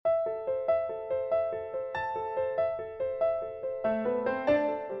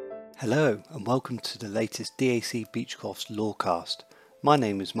Hello and welcome to the latest DAC Beechcroft's Lawcast. My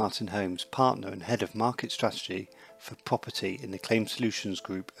name is Martin Holmes, Partner and Head of Market Strategy for Property in the Claim Solutions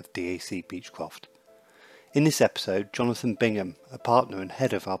Group of DAC Beechcroft. In this episode, Jonathan Bingham, a Partner and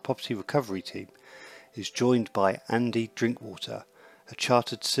Head of our Property Recovery Team, is joined by Andy Drinkwater, a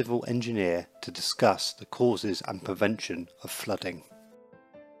Chartered Civil Engineer, to discuss the causes and prevention of flooding.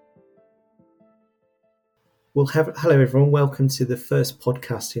 Well, hello everyone, welcome to the first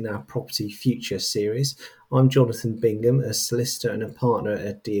podcast in our Property Future series. I'm Jonathan Bingham, a solicitor and a partner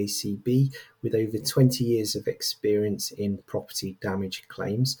at DACB with over 20 years of experience in property damage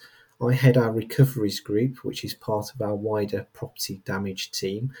claims. I head our recoveries group, which is part of our wider property damage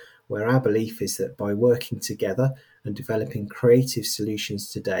team, where our belief is that by working together and developing creative solutions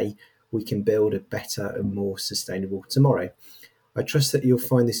today, we can build a better and more sustainable tomorrow. I trust that you'll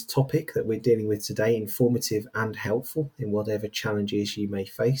find this topic that we're dealing with today informative and helpful in whatever challenges you may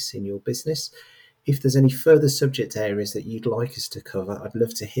face in your business. If there's any further subject areas that you'd like us to cover, I'd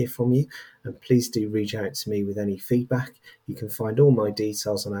love to hear from you, and please do reach out to me with any feedback. You can find all my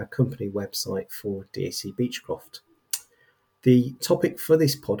details on our company website for DAC Beechcroft. The topic for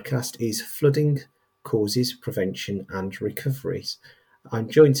this podcast is flooding causes, prevention and recoveries. I'm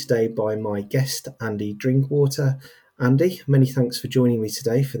joined today by my guest, Andy Drinkwater. Andy, many thanks for joining me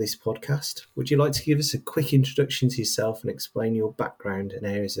today for this podcast. Would you like to give us a quick introduction to yourself and explain your background and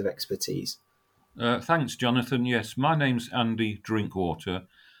areas of expertise? Thanks, Jonathan. Yes, my name's Andy Drinkwater.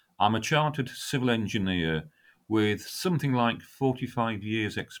 I'm a chartered civil engineer with something like 45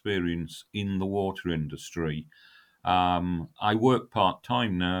 years' experience in the water industry. I work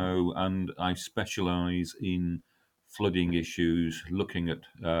part-time now and I specialise in flooding issues, looking at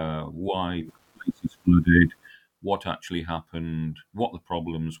why places flooded, what actually happened, what the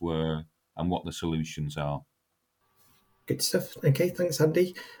problems were, and what the solutions are. Good stuff. Okay, thanks,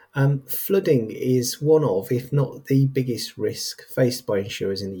 Andy. Flooding is one of, if not the biggest risk faced by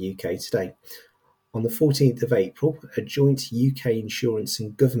insurers in the UK today. On the 14th of April, a joint UK insurance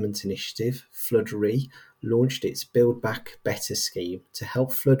and government initiative, Flood Re, launched its Build Back Better scheme to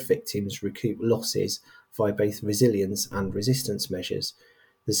help flood victims recoup losses via both resilience and resistance measures.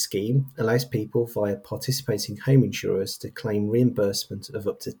 The scheme allows people via participating home insurers to claim reimbursement of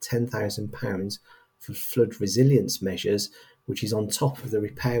up to £10,000 for flood resilience measures, which is on top of the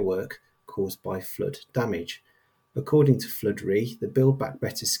repair work caused by flood damage. According to Flood Re, the Build Back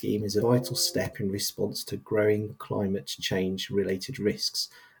Better scheme is a vital step in response to growing climate change-related risks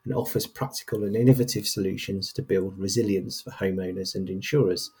and offers practical and innovative solutions to build resilience for homeowners and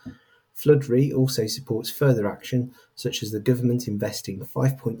insurers. Flood Re also supports further action, such as the government investing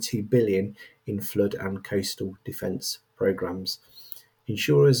 £5.2 billion in flood and coastal defence programmes.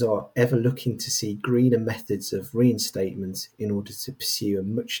 Insurers are ever looking to see greener methods of reinstatement in order to pursue a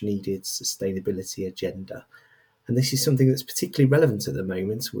much-needed sustainability agenda. And this is something that's particularly relevant at the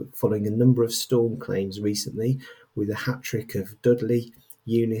moment, following a number of storm claims recently, with a hat-trick of Dudley,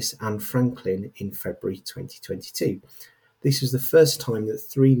 Eunice and Franklin in February 2022. This was the first time that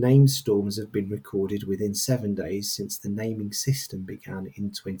 3 named storms have been recorded within 7 days since the naming system began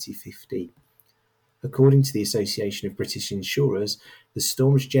in 2015. According to the Association of British Insurers, the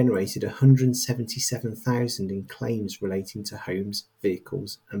storms generated 177,000 in claims relating to homes,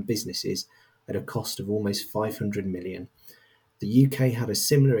 vehicles and businesses at a cost of almost 500 million. The UK had a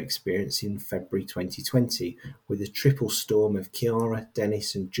similar experience in February 2020, with a triple storm of Ciara,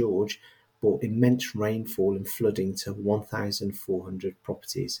 Dennis and George brought immense rainfall and flooding to 1,400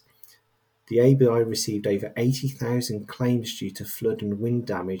 properties. The ABI received over 80,000 claims due to flood and wind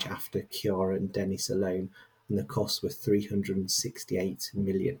damage after Ciara and Dennis alone, and the costs were 368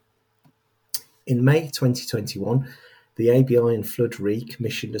 million. In May 2021, the ABI and Flood Re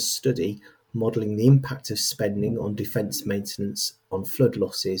commissioned a study modelling the impact of spending on defence maintenance on flood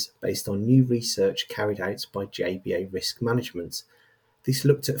losses based on new research carried out by JBA Risk Management. This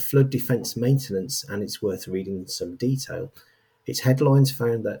looked at flood defence maintenance, and it's worth reading in some detail. Its headlines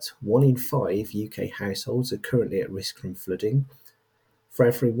found that 1 in 5 UK households are currently at risk from flooding. For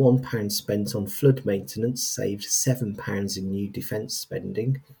every £1 spent on flood maintenance saved £7 in new defence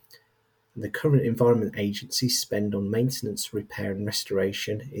spending. The current Environment Agency's spend on maintenance, repair and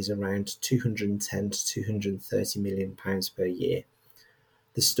restoration is around £210 to £230 million per year.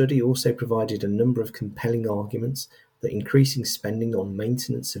 The study also provided a number of compelling arguments that increasing spending on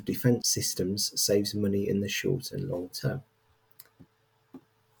maintenance of defence systems saves money in the short and long term.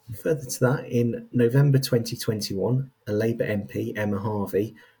 Further to that, in November 2021, a Labour MP, Emma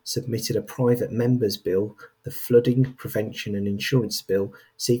Harvey, submitted a private members' bill, the Flooding Prevention and Insurance Bill,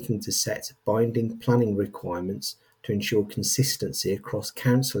 seeking to set binding planning requirements to ensure consistency across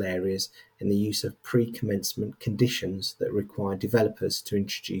council areas in the use of pre-commencement conditions that require developers to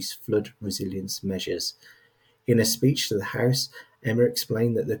introduce flood resilience measures. In a speech to the House, Emma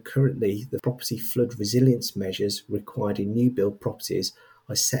explained that currently the property flood resilience measures required in new build properties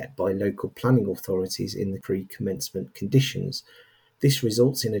are set by local planning authorities in the pre-commencement conditions. This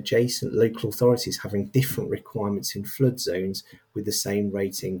results in adjacent local authorities having different requirements in flood zones with the same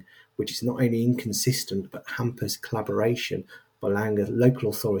rating, which is not only inconsistent but hampers collaboration by allowing local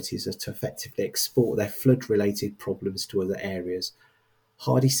authorities to effectively export their flood-related problems to other areas.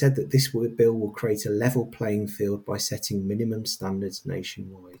 Hardy said that this bill will create a level playing field by setting minimum standards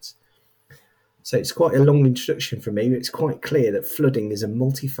nationwide. So it's quite a long introduction for me. It's quite clear that flooding is a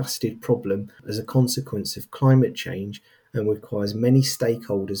multifaceted problem as a consequence of climate change and requires many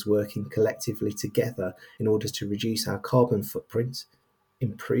stakeholders working collectively together in order to reduce our carbon footprint,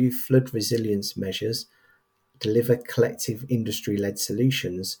 improve flood resilience measures, deliver collective industry-led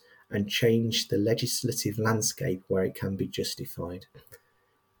solutions, and change the legislative landscape where it can be justified.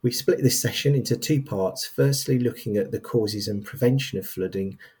 We split this session into two parts, firstly looking at the causes and prevention of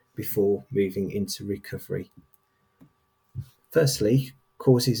flooding before moving into recovery. Firstly,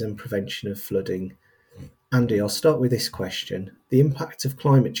 causes and prevention of flooding. Andy, I'll start with this question. The impact of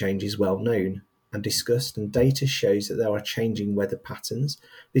climate change is well known and discussed, and data shows that there are changing weather patterns.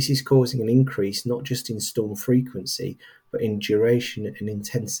 This is causing an increase not just in storm frequency, but in duration and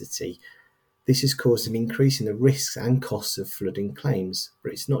intensity. This has caused an increase in the risks and costs of flooding claims,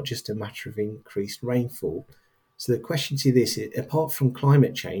 but it's not just a matter of increased rainfall. So the question to this is, apart from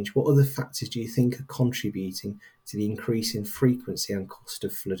climate change, what other factors do you think are contributing to the increase in frequency and cost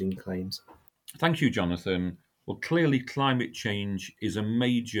of flooding claims? Thank you, Jonathan. Well, clearly climate change is a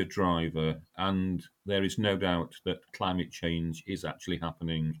major driver, and there is no doubt that climate change is actually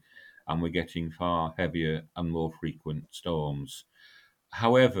happening and we're getting far heavier and more frequent storms.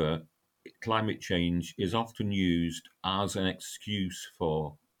 However, climate change is often used as an excuse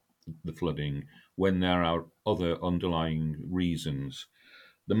for the flooding when there are other underlying reasons.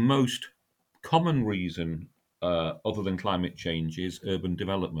 The most common reason, other than climate change, is urban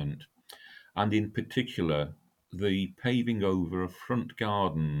development, and in particular, the paving over of front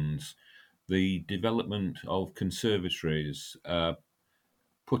gardens, the development of conservatories,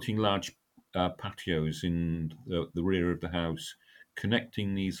 putting large patios in the rear of the house,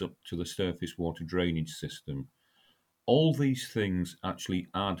 connecting these up to the surface water drainage system. All these things actually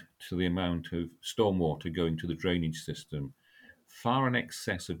add to the amount of stormwater going to the drainage system, far in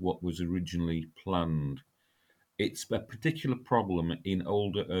excess of what was originally planned. It's a particular problem in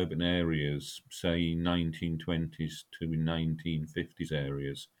older urban areas, say 1920s to 1950s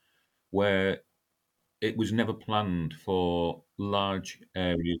areas, where it was never planned for large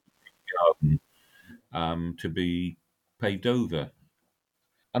areas of garden to be paved over.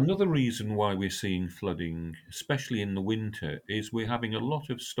 Another reason why we're seeing flooding, especially in the winter, is we're having a lot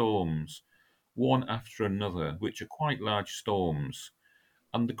of storms, one after another, which are quite large storms,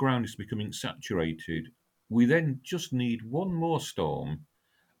 and the ground is becoming saturated. We then just need one more storm,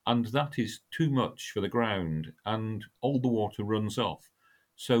 and that is too much for the ground, and all the water runs off.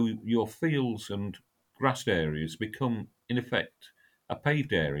 So your fields and grassed areas become, in effect, a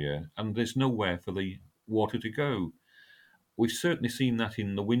paved area, and there's nowhere for the water to go. We've certainly seen that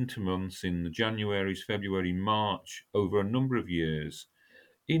in the winter months, in the Januaries, February, March, over a number of years,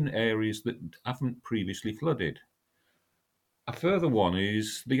 in areas that haven't previously flooded. A further one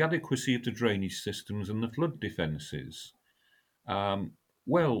is the adequacy of the drainage systems and the flood defences.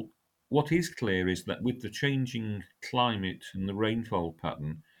 Well, what is clear is that with the changing climate and the rainfall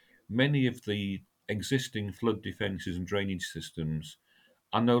pattern, many of the existing flood defences and drainage systems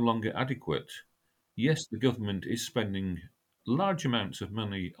are no longer adequate. Yes, the government is spending large amounts of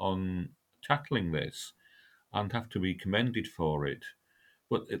money on tackling this and have to be commended for it.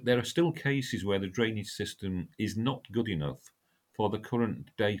 But there are still cases where the drainage system is not good enough for the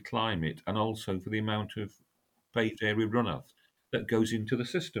current day climate and also for the amount of paved area runoff that goes into the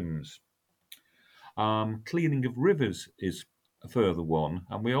systems. Cleaning of rivers is a further one,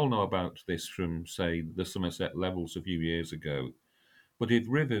 and we all know about this from, say, the Somerset levels a few years ago. But if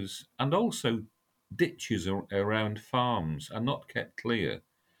rivers and also ditches around farms are not kept clear,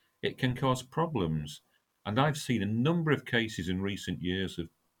 it can cause problems. And I've seen a number of cases in recent years of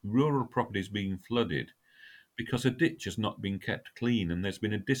rural properties being flooded because a ditch has not been kept clean, and there's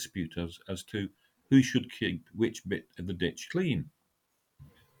been a dispute as to who should keep which bit of the ditch clean.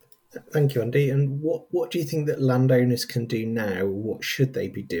 Thank you, Andy. And what do you think that landowners can do now? What should they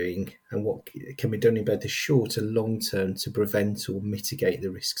be doing? And what can be done in both the short and long term to prevent or mitigate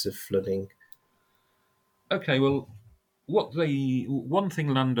the risks of flooding? Okay, well, One thing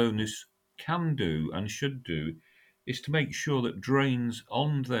landowners can do and should do is to make sure that drains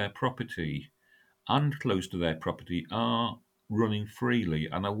on their property and close to their property are running freely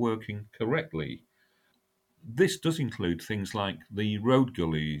and are working correctly. This does include things like the road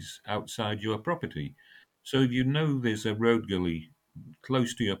gullies outside your property. So if you know there's a road gully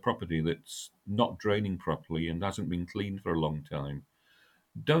close to your property that's not draining properly and hasn't been cleaned for a long time,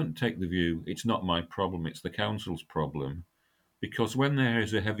 don't take the view, it's not my problem, it's the council's problem, because when there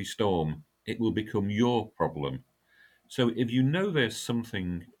is a heavy storm, it will become your problem. So if you know there's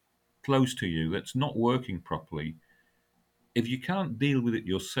something close to you that's not working properly, if you can't deal with it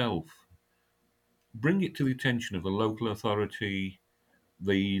yourself, bring it to the attention of the local authority,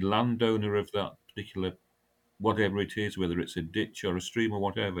 the landowner of that particular whatever it is, whether it's a ditch or a stream or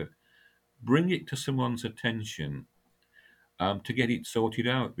whatever. Bring it to someone's attention to get it sorted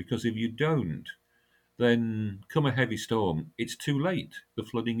out. Because if you don't, then come a heavy storm, it's too late. The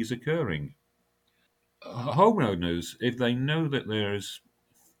flooding is occurring. Homeowners, if they know that there's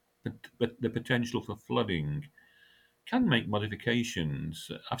the potential for flooding, can make modifications.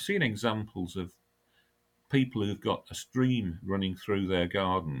 I've seen examples of people who've got a stream running through their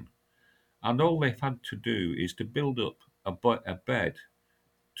garden, and all they've had to do is to build up a bed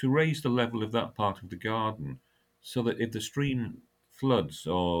to raise the level of that part of the garden so that if the stream floods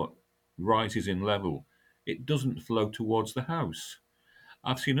or rises in level, it doesn't flow towards the house.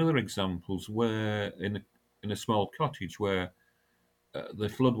 I've seen other examples where in a small cottage where the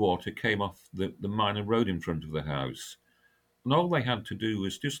floodwater came off the minor road in front of the house. And all they had to do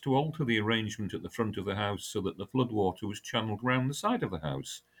was just to alter the arrangement at the front of the house so that the floodwater was channeled round the side of the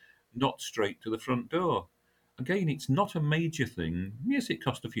house, not straight to the front door. Again, it's not a major thing. Yes, it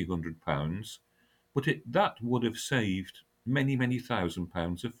cost a few £100, but that would have saved many, many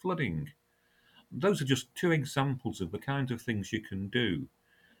 £1,000s of flooding. Those are just two examples of the kinds of things you can do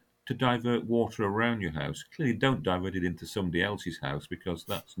to divert water around your house. Clearly, don't divert it into somebody else's house because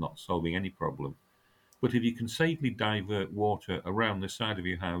that's not solving any problem. But if you can safely divert water around the side of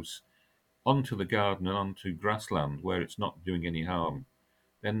your house onto the garden and onto grassland where it's not doing any harm,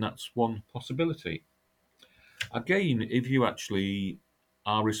 then that's one possibility. Again, if you actually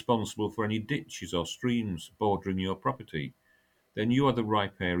are responsible for any ditches or streams bordering your property, then you are the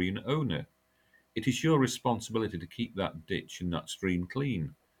riparian owner. It is your responsibility to keep that ditch and that stream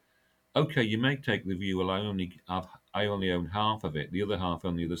clean. Okay, you may take the view, well, I only own half of it, the other half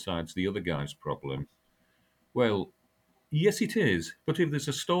on the other side's the other guy's problem. Well, yes, it is. But if there's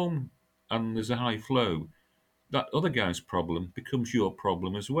a storm and there's a high flow, that other guy's problem becomes your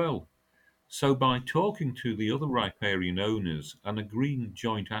problem as well. So by talking to the other riparian owners and agreeing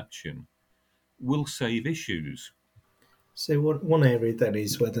joint action will save issues. So one area then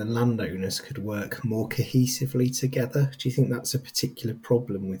is whether landowners could work more cohesively together. Do you think that's a particular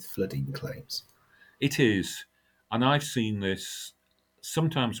problem with flooding claims? It is. And I've seen this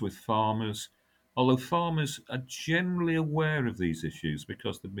sometimes with farmers, although farmers are generally aware of these issues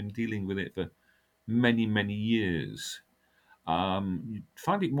because they've been dealing with it for many, many years. You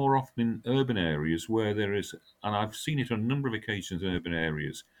find it more often in urban areas where there is, and I've seen it on a number of occasions in urban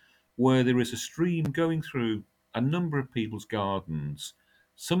areas, where there is a stream going through a number of people's gardens.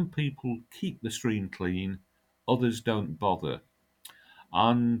 Some people keep the stream clean, others don't bother.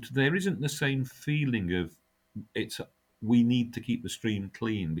 And there isn't the same feeling of it's we need to keep the stream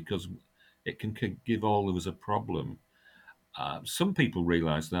clean because it can give all of us a problem. Some people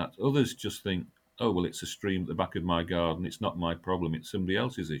realise that. Others just think, oh, well, it's a stream at the back of my garden. It's not my problem. It's somebody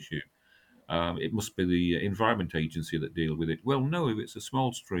else's issue. It must be the Environment Agency that deal with it. Well, no, if it's a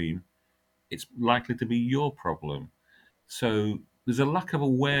small stream, it's likely to be your problem. So there's a lack of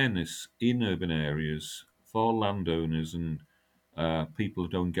awareness in urban areas for landowners and people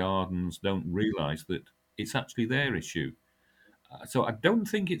who own gardens don't realise that it's actually their issue. So I don't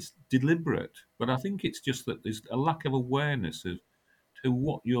think it's deliberate, but I think it's just that there's a lack of awareness of to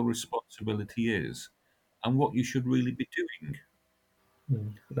what your responsibility is and what you should really be doing.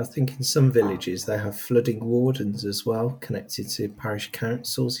 And I think in some villages they have flooding wardens as well, connected to parish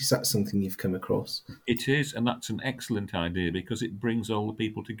councils. Is that something you've come across? It is, and that's an excellent idea because it brings all the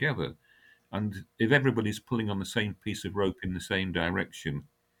people together. And if everybody's pulling on the same piece of rope in the same direction,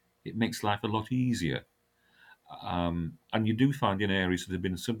 it makes life a lot easier. And you do find in areas that have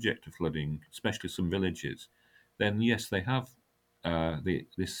been subject to flooding, especially some villages, then yes, they have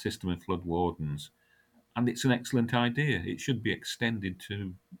this system of flood wardens, and it's an excellent idea. It should be extended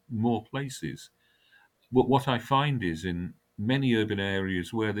to more places. But what I find is in many urban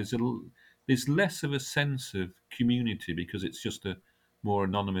areas where there's less of a sense of community because it's just a more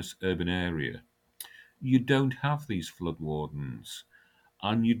anonymous urban area. you don't have these flood wardens,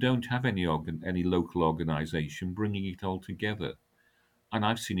 and you don't have any local organisation bringing it all together. And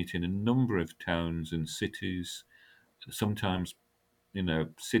I've seen it in a number of towns and cities. Sometimes,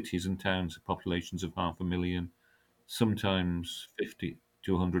 cities and towns with populations of 500,000, sometimes 50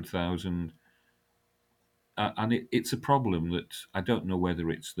 to 100,000. And it's a problem that I don't know whether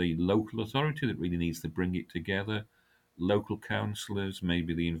it's the local authority that really needs to bring it together, local councillors,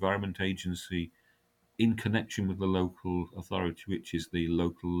 maybe the Environment Agency, in connection with the local authority, which is the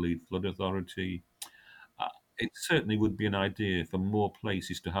local lead flood authority. It certainly would be an idea for more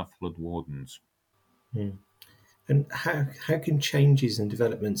places to have flood wardens. Mm. And how can changes and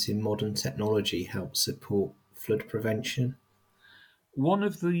developments in modern technology help support flood prevention? One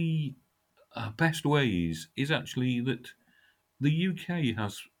of the best ways is actually that the UK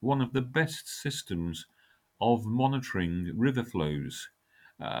has one of the best systems of monitoring river flows.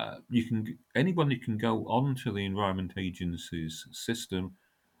 Anybody can go onto the Environment Agency's system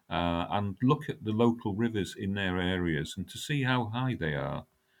and look at the local rivers in their areas and to see how high they are.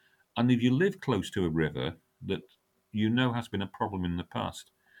 And if you live close to a river that has been a problem in the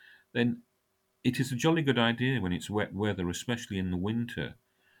past, then it is a jolly good idea when it's wet weather, especially in the winter,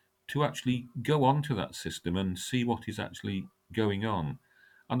 to actually go onto that system and see what is actually going on,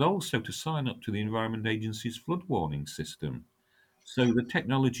 and also to sign up to the Environment Agency's flood warning system. So the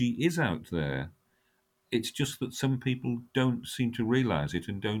technology is out there. It's just that some people don't seem to realise it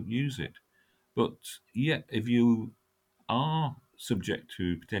and don't use it. But yet, if you are subject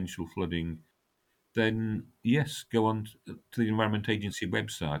to potential flooding, then yes, go on to the Environment Agency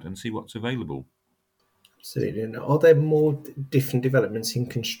website and see what's available. Absolutely. And are there more different developments in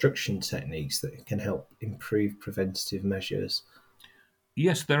construction techniques that can help improve preventative measures?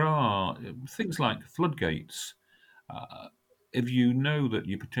 Yes, there are things like floodgates. If you know that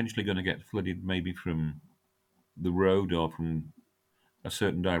you're potentially going to get flooded, maybe from the road or from a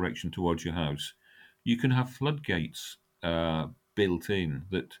certain direction towards your house, you can have floodgates built in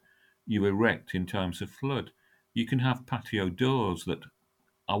that you erect in times of flood. You can have patio doors that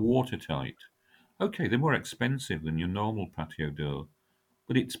are watertight. Okay, they're more expensive than your normal patio door,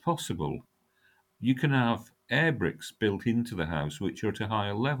 but it's possible. You can have air bricks built into the house which are at a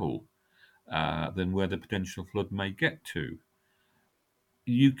higher level than where the potential flood may get to.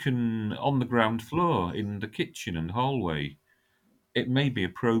 You can, on the ground floor, in the kitchen and hallway, it may be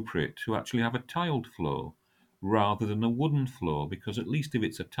appropriate to actually have a tiled floor rather than a wooden floor, because at least if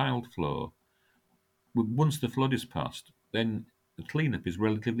it's a tiled floor, once the flood is past, then the cleanup is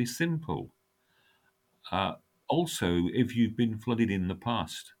relatively simple. Uh, Also, if you've been flooded in the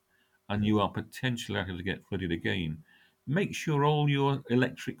past and you are potentially likely to get flooded again, make sure all your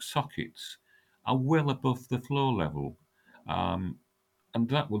electric sockets are well above the floor level. Um, and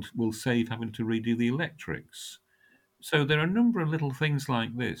that will save having to redo the electrics. So there are a number of little things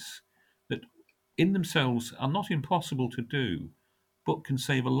like this that in themselves are not impossible to do, but can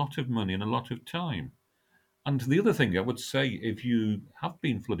save a lot of money and a lot of time. And the other thing I would say, if you have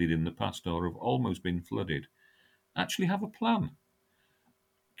been flooded in the past or have almost been flooded, actually have a plan.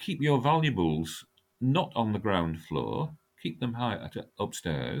 Keep your valuables not on the ground floor, keep them high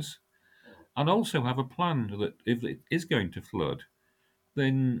upstairs, and also have a plan that if it is going to flood,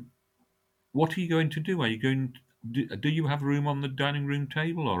 then what are you going to do? Are you going do you have room on the dining room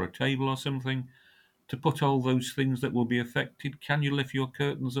table or a table or something to put all those things that will be affected? Can you lift your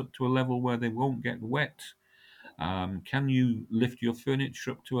curtains up to a level where they won't get wet? Can you lift your furniture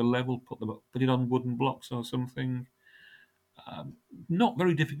up to a level, put it on wooden blocks or something? Not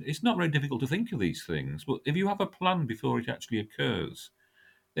very difficult. It's not very difficult to think of these things, but if you have a plan before it actually occurs,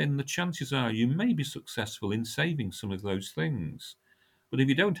 then the chances are you may be successful in saving some of those things. But if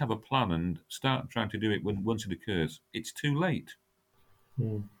you don't have a plan and start trying to do it once it occurs, it's too late.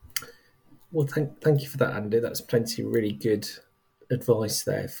 Mm. Well, thank you for that, Andy. That's plenty of really good advice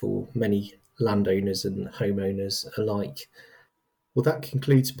there for many landowners and homeowners alike. Well, that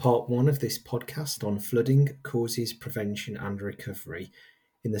concludes part one of this podcast on flooding, causes, prevention and recovery.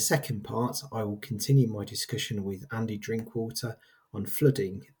 In the second part, I will continue my discussion with Andy Drinkwater on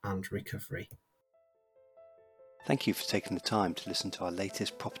flooding and recovery. Thank you for taking the time to listen to our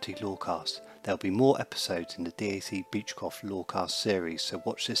latest property lawcast. There'll be more episodes in the DAC Beechcroft Lawcast series, so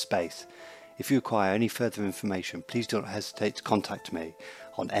watch this space. If you require any further information, please don't hesitate to contact me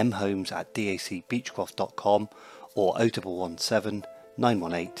on mhomes@dacbeechcroft.com or 0117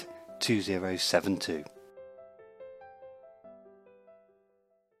 918 2072.